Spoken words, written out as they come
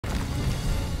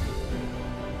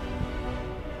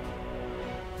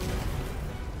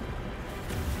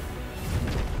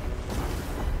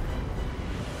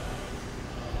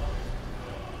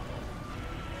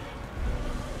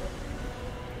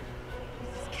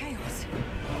chaos.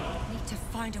 Need to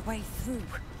find a way through.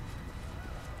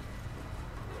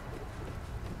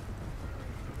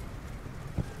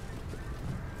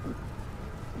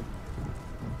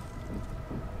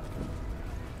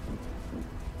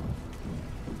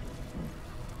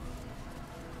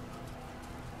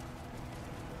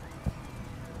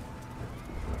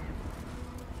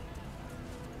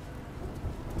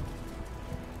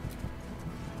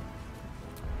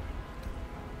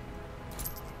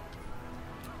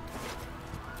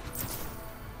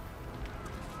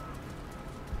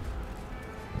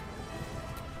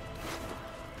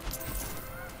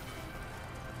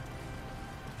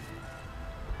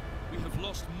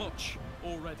 Lost much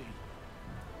already,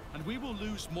 and we will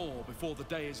lose more before the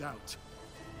day is out.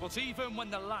 But even when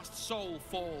the last soul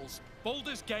falls,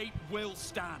 Baldur's Gate will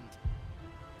stand.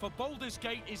 For Baldur's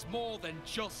Gate is more than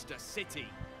just a city.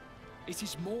 It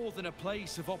is more than a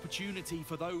place of opportunity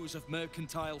for those of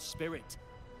mercantile spirit.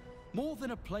 More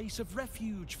than a place of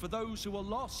refuge for those who are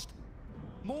lost.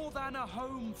 More than a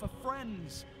home for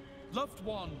friends, loved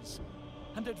ones,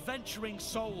 and adventuring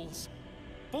souls.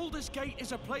 Baldur's Gate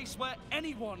is a place where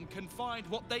anyone can find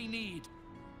what they need,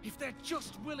 if they're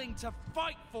just willing to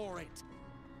fight for it.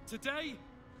 Today,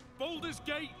 Baldur's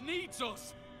Gate needs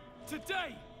us.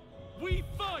 Today, we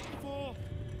fight for...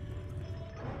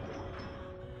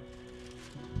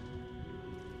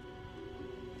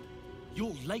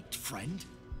 You're late, friend.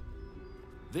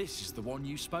 This is the one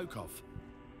you spoke of.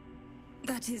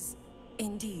 That is,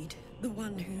 indeed, the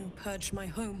one who purged my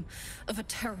home of a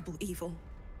terrible evil.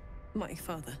 My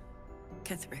father,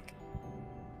 Ketheric.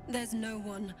 There's no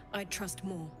one I'd trust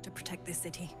more to protect this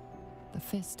city. The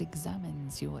Fist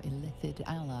examines your illithid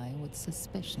ally with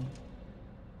suspicion.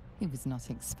 He was not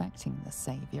expecting the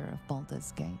savior of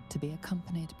Baldur's Gate to be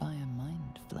accompanied by a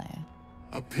mind flare.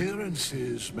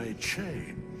 Appearances may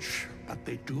change, but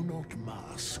they do not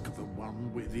mask the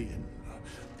one within.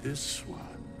 This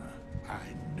one, I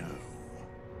know.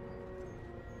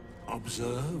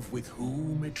 Observe with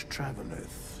whom it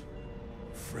traveleth.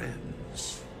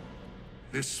 Friends.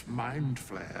 This mind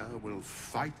flare will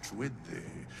fight with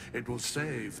thee. It will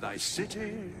save thy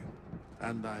city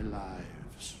and thy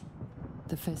lives.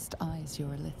 The Fist eyes your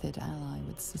illithid ally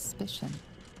with suspicion,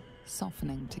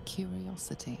 softening to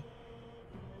curiosity.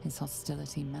 His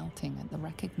hostility melting at the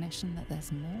recognition that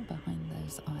there's more behind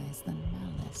those eyes than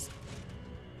malice.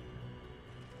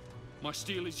 My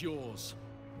steel is yours,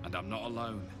 and I'm not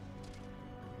alone.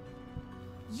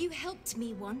 You helped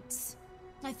me once.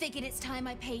 I figured it's time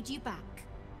I paid you back.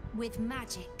 With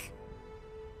magic.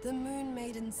 The Moon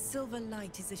Maiden's silver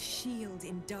light is a shield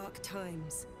in dark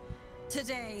times.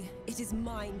 Today, it is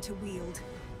mine to wield.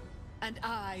 And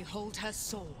I hold her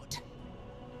sword.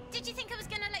 Did you think I was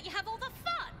gonna let you have all the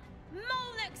fun?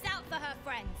 Mole looks out for her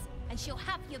friends, and she'll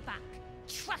have your back.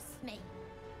 Trust me.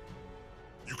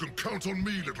 You can count on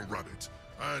me, little rabbit,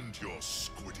 and your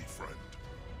squiddy friend.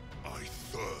 I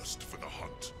thirst for the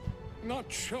hunt.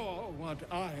 Not sure what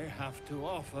I have to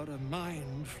offer a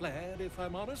mind flare, if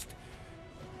I'm honest.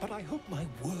 But I hope my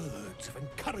words of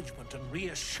encouragement and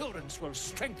reassurance will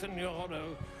strengthen your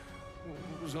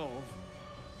resolve.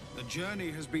 The journey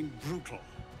has been brutal,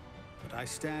 but I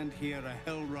stand here a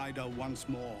Hell Rider once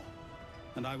more.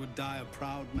 And I would die a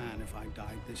proud man if I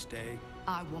died this day.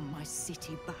 I want my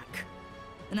city back.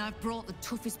 And I've brought the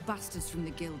toughest bastards from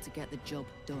the guild to get the job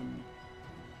done.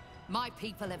 My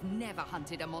people have never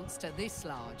hunted a monster this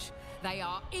large. They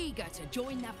are eager to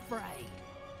join the fray.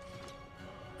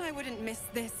 I wouldn't miss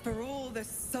this for all the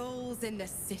souls in the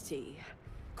city.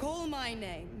 Call my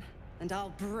name, and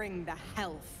I'll bring the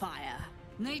hellfire.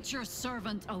 Nature's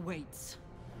servant awaits.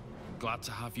 Glad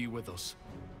to have you with us.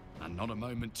 And not a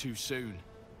moment too soon.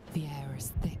 The air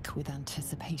is thick with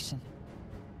anticipation.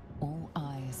 All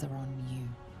eyes are on you.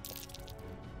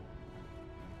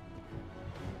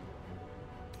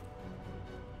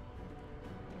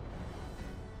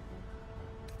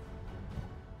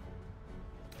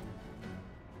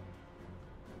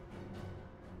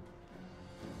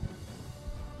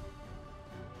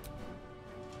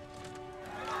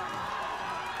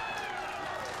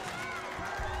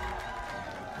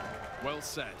 Well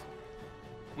said.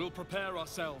 We'll prepare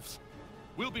ourselves.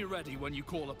 We'll be ready when you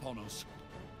call upon us.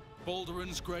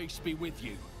 Balduran's grace be with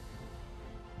you.